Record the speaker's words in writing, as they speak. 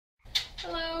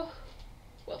Hello.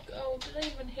 Welcome. Oh, did I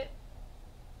even hit?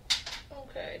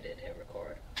 Okay, I did hit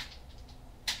record.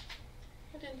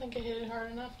 I didn't think I hit it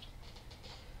hard enough.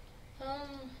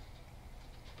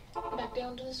 Back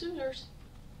down to the sewers.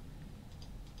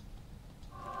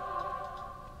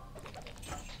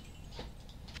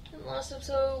 In the last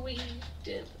episode, we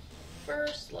did the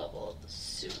first level of the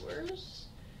sewers.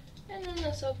 And in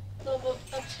this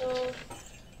episode,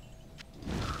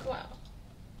 wow.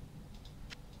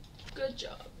 Good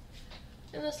job.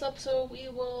 In this episode, we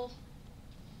will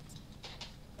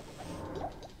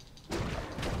work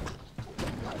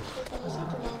on the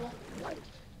second level.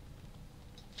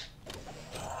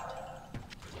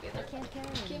 Okay,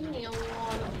 they're giving me a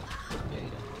lot of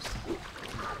items.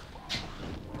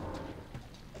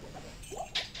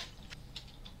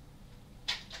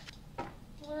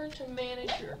 Learn to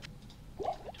manage your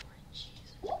inventory.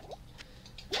 Jesus.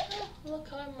 Oh, look,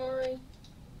 hi, Murray.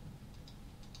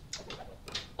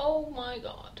 Oh my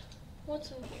god. What's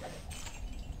in here?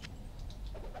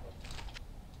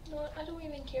 You know what? I don't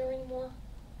even care anymore.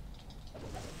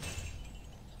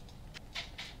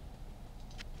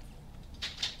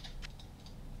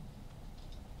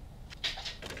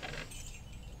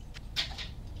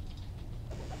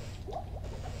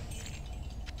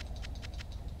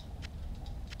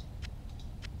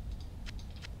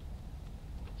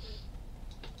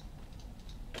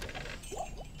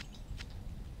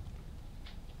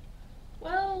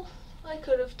 Well, I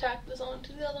could have tacked this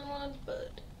onto the other one,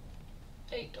 but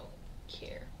I don't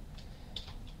care.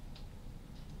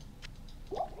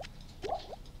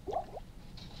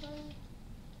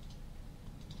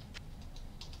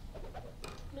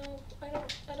 No,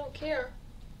 I don't care.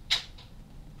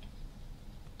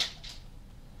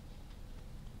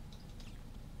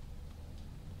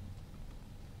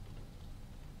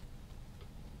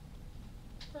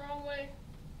 Wrong way.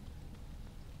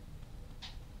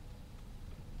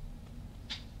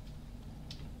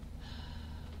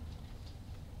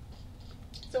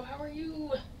 So how are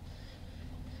you?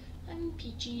 I'm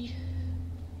peachy.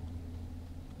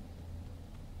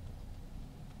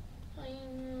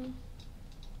 I'm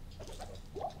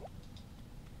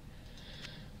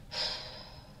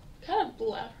kind of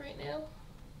black right now,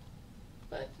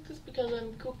 but I think it's because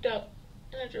I'm cooped up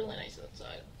and it's really nice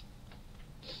outside.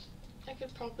 I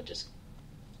could probably just,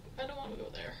 I don't want to go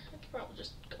there. I could probably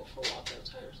just go for a walk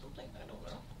outside or something. I don't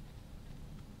know.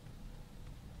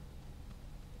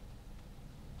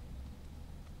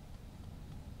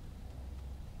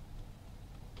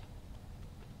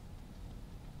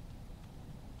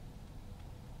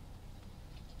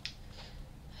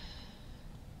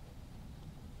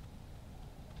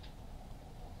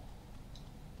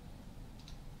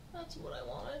 That's what I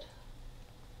wanted.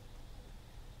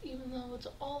 Even though it's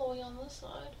all the way on this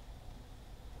side.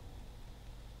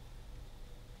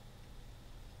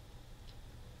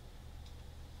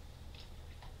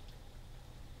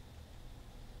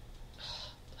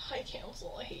 The High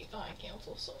Council, I hate the High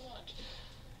Council so much.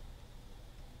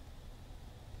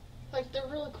 Like, they're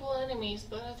really cool enemies,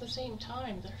 but at the same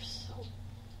time, they're so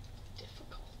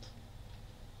difficult.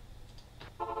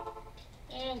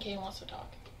 And Kay wants to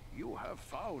talk. You have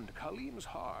found Khalim's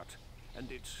heart, and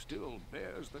it still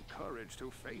bears the courage to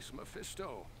face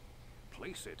Mephisto.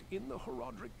 Place it in the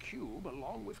Horodric cube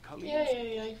along with Khalim's...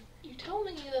 Yeah. You tell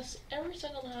me this every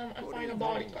single time I find a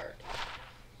body part.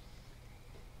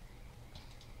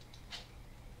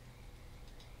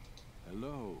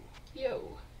 Hello.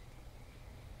 Yo.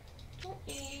 Don't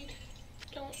need.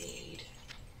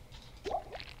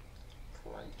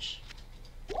 Crunch.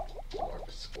 More of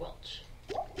a squelch.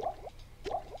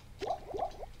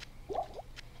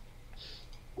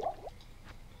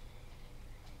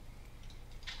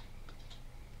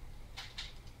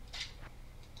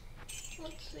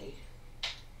 Let's see.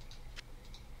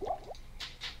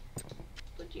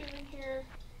 Put you in here.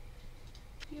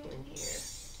 You in here.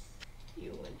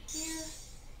 You in here.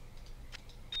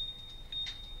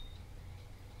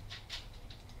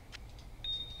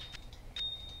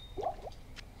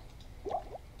 I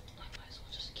might as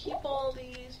well just keep all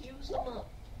these, use them up.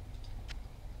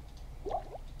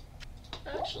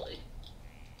 Actually,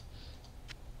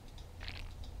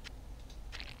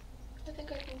 I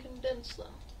think I can condense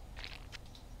them.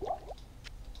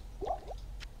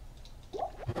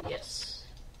 Yes.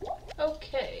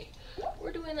 Okay,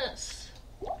 we're doing this.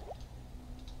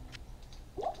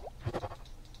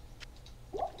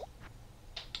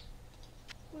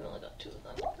 We only got 2 of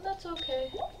them, but that's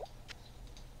okay.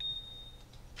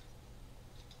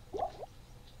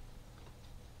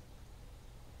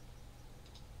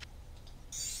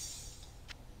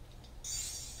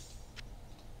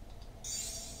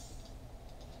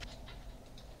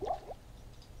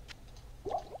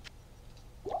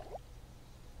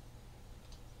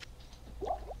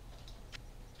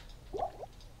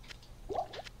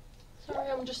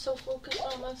 just so focused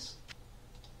on this.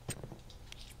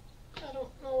 I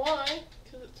don't know why,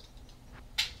 because it's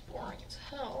boring as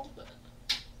hell, but...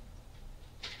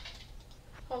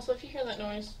 Also, if you hear that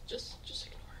noise, just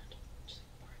ignore it. Just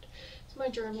ignore it. It's my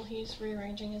gerbil. He's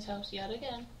rearranging his house yet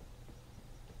again.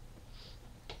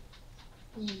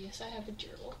 Yes, I have a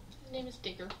gerbil. His name is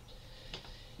Digger.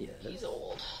 Yes. He's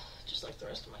old, just like the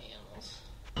rest of my animals.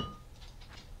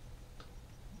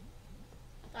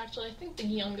 Actually, I think the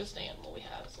youngest animal we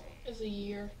have is a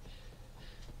year.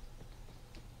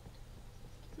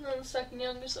 And then the second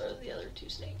youngest are the other two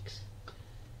snakes.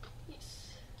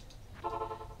 Yes.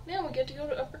 Now we get to go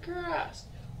to Upper Karras.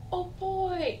 Oh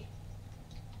boy!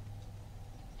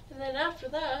 And then after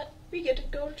that, we get to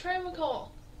go to Trimacal.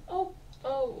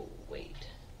 Oh, wait.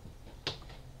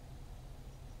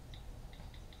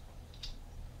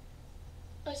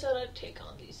 I said I'd take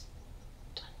on these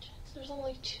dungeons. There's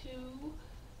only 2.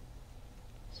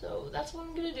 So that's what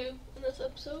I'm gonna do in this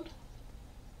episode.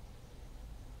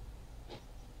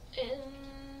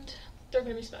 And they're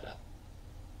gonna be sped up.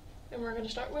 And we're gonna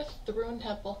start with the Ruined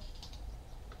Temple.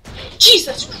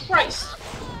 Jesus Christ!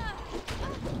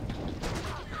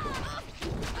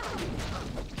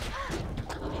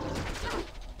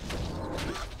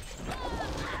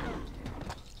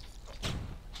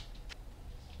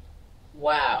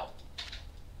 Wow.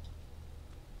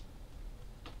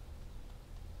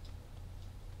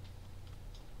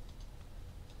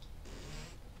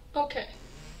 Okay.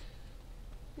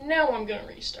 Now I'm gonna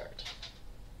restart.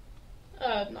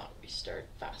 Not restart,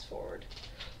 fast forward.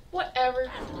 Whatever.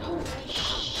 Holy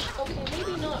okay,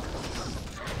 maybe not.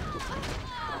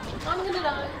 I'm gonna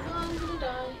die. I'm gonna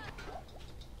die.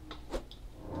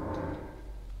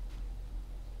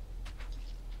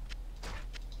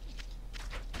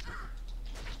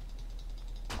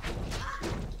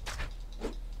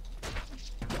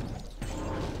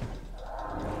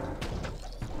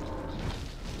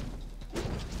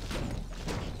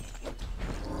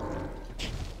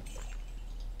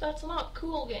 That's not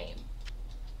cool, game.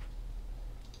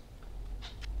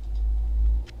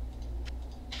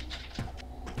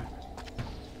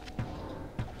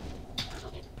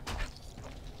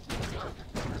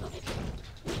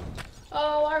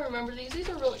 Oh, I remember these. These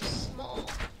are really small.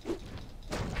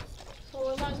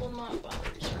 So I might as well not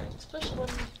bother restarting, especially when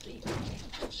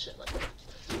the shit like that.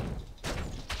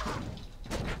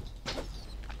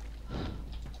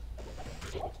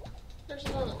 There's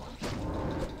another one.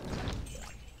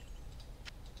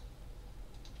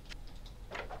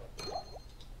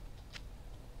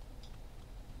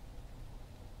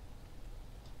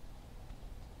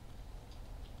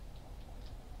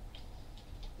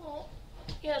 Well,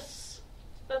 yes,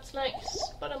 that's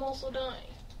nice, but I'm also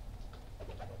dying.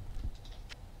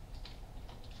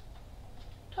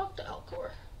 Talk to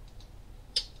Alcor.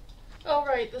 Oh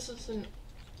right, this is an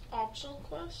optional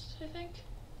quest, I think.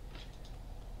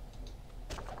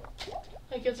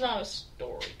 Like, it's not a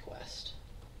story quest.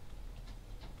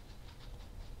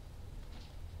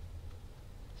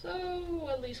 So,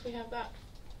 at least we have that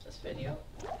this video.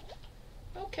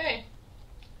 Okay.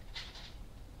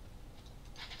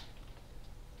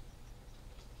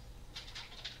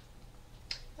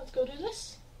 Let's go do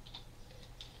this.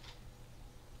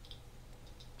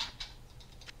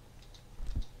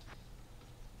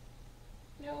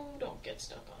 No, don't get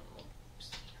stuck on the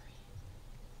scenery.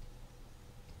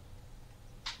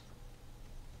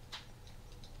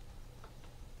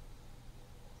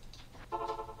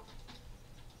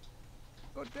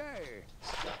 Good day.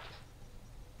 Stop.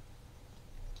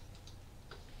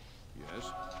 Yes?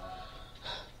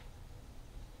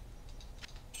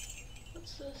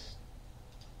 What's this?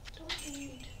 Don't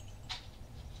need.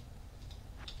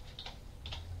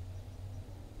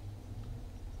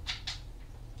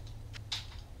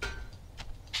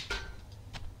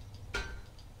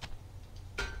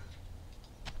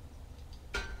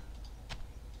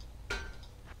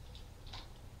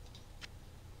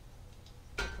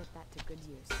 Put that to good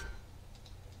use.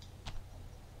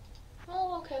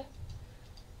 Oh, okay.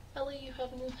 Ellie, you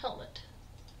have a new helmet.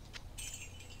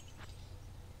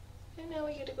 And now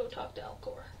we get to go talk to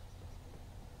Alcor.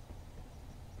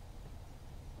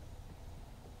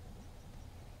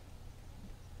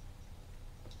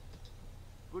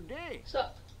 Good day.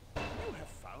 Sup? You have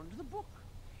found the book.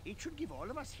 It should give all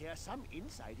of us here some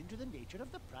insight into the nature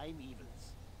of the prime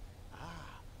evils.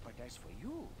 Ah, but as for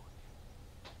you...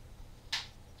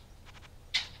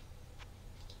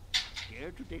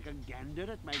 Care to take a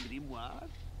gander at my grimoire?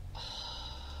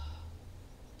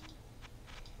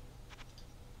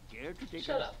 Care to take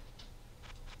Shut up.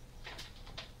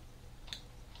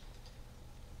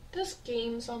 This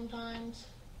game sometimes.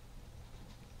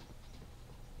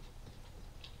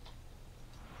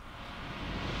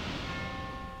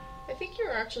 think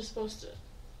you're actually supposed to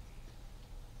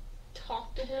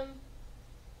talk to him.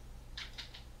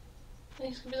 And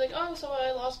he's gonna be like, oh, so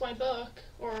I lost my book.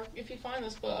 Or if you find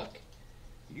this book.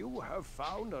 You have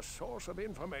found a source of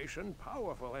information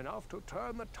powerful enough to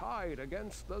turn the tide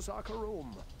against the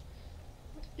Zakarum.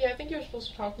 Yeah, I think you're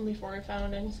supposed to talk to him before I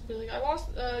found it. And he's gonna be like, I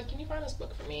lost, can you find this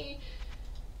book for me?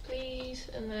 Please?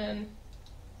 And then,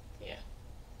 yeah.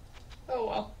 Oh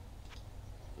well.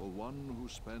 For one who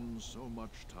spends so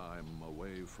much time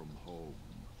away from home,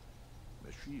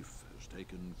 Meshif has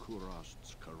taken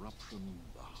Kurast's corruption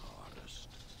the hardest.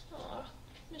 Aw,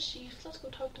 Meshif. Let's go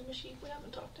talk to Meshif. We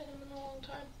haven't talked to him in a long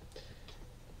time.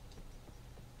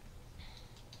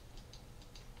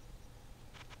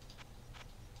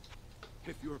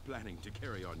 If you're planning to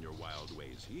carry on your wild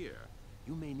ways here,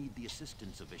 you may need the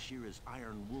assistance of Ashira's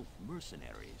Iron Wolf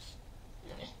mercenaries.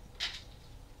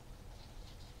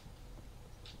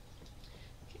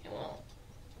 Okay, well.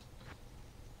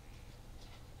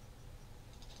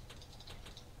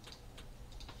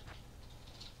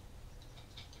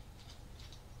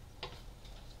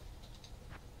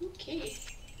 Okay,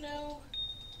 no.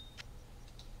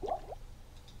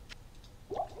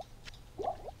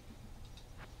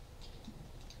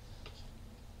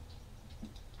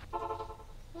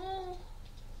 Well,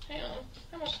 hang on.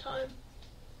 How much time?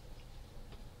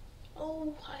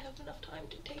 Oh, I have enough time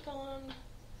to take on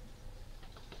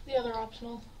the other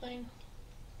optional thing.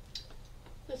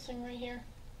 This thing right here.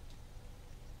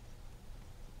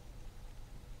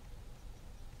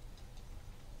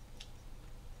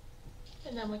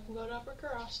 And then we can go to Upper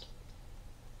Kurast.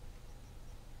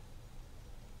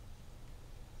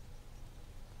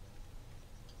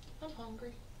 I'm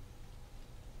hungry.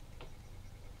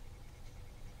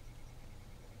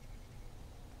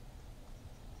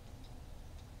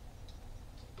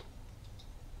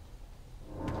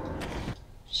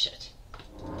 Shit.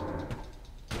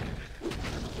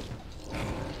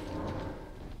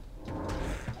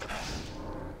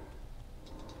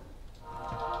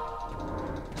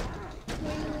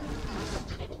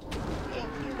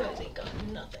 You guys ain't got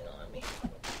nothing on me.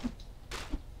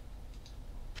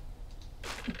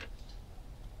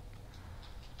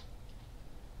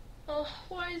 Oh,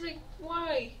 why is it?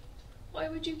 Why? Why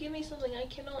would you give me something I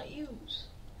cannot use?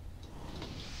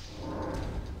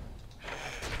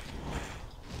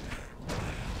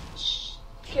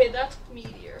 Okay, that's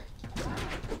Meteor.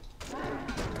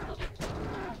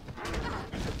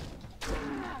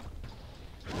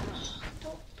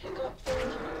 Don't pick up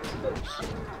things when I'm supposed to.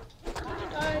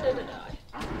 Die. Why did I do that?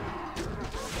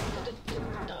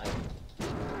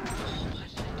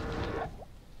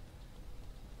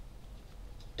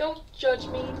 Don't judge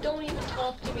me. Don't even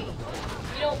talk to me.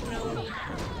 You don't know me.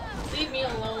 Leave me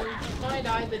alone. I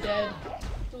die the dead,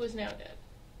 who is now dead.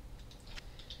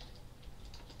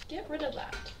 Get rid of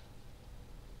that.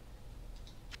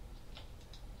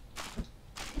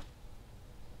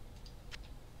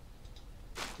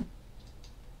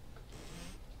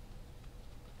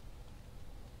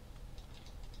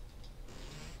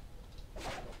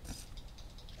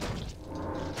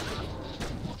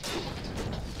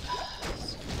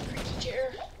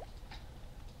 Chair.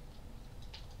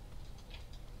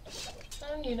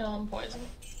 And you know I'm poisoned.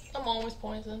 I'm always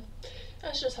poisoned.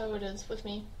 That's just how it is with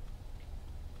me.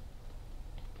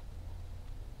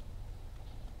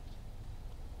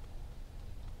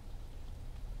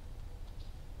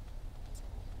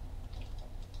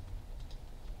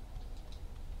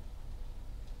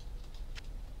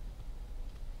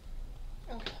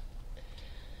 Okay.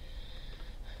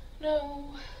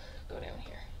 No. Go down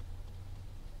here.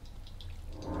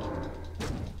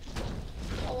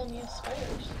 All of them use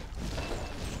spiders.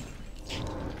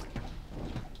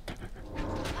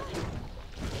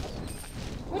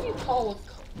 What do you call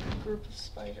a group of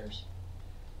spiders?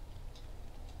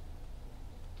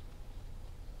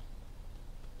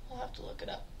 I'll have to look it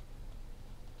up.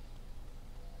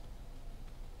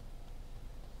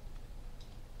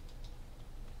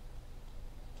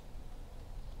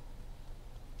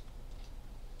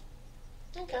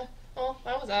 Okay, well,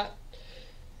 that was that.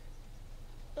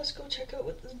 Let's go check out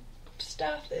what the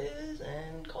staff is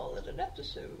and call it an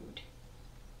episode.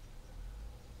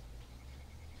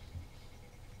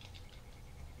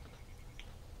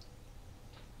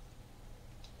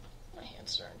 My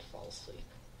hand's starting to fall asleep.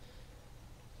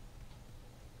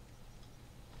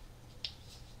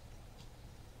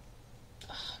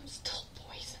 Ugh, I'm still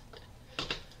poisoned.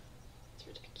 It's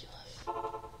ridiculous.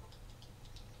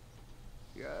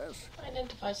 Yes?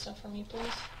 Identify stuff for me,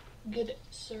 please. Good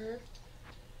sir.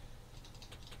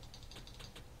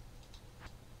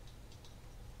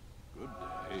 Good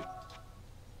day.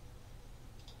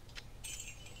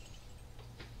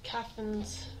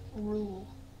 Graffin's rule.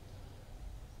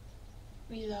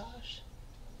 Visage.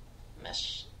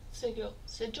 Mesh. Sigil,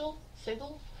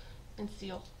 and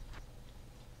seal.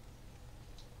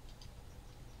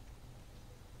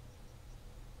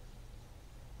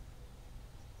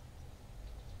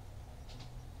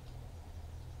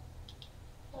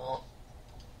 Well,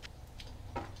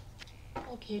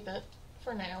 I'll keep it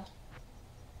for now.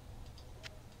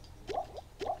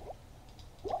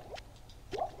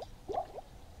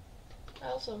 I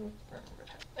also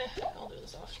remembered. I'll do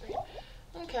this off screen.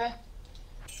 Okay.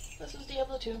 This is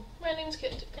Diablo 2. My name's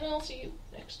Kit, and I'll see you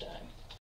next time.